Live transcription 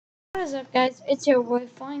What is up, guys? It's your boy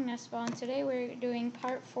Flying Nestball, and today we're doing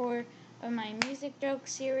part 4 of my music joke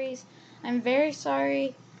series. I'm very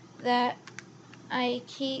sorry that I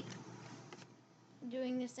keep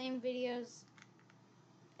doing the same videos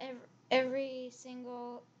every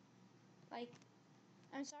single, like,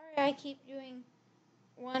 I'm sorry I keep doing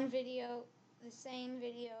one video, the same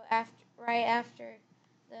video right after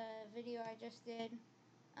the video I just did.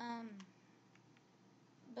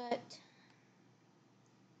 But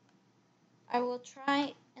I will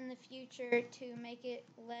try in the future to make it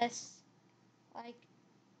less, like,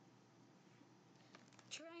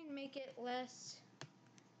 try and make it less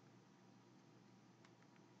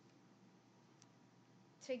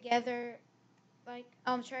together. Like,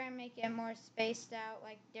 I'll try and make it more spaced out,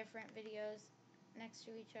 like different videos next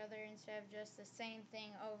to each other instead of just the same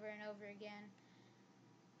thing over and over again.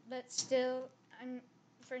 But still,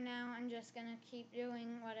 for now I'm just gonna keep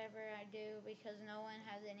doing whatever I do because no one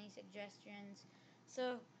has any suggestions.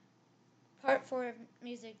 So part 4 of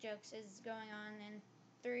music jokes is going on in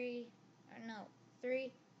three,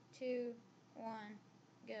 two, one,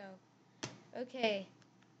 go. Okay,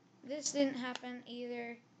 this didn't happen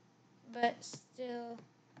either, but still,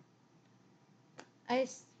 I,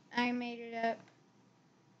 I made it up.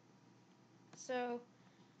 So,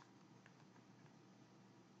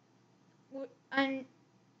 I'm,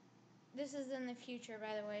 this is in the future,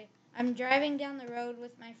 by the way. I'm driving down the road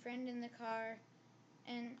with my friend in the car,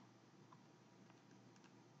 and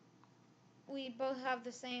we both have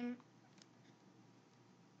the same,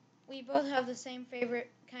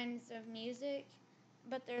 favorite kinds of music,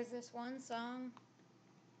 but there's this one song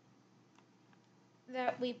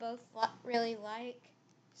that we both really like.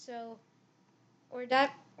 So, we're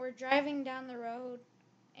driving down the road,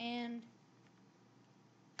 and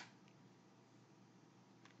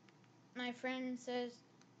my friend says,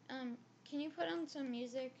 can you put on some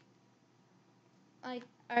music, like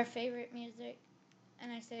our favorite music?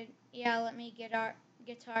 And I said, yeah, let me get our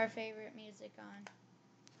guitar favorite music on.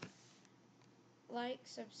 Like,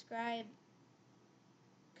 subscribe,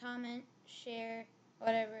 comment, share,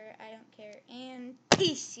 whatever, I don't care. And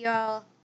peace, y'all.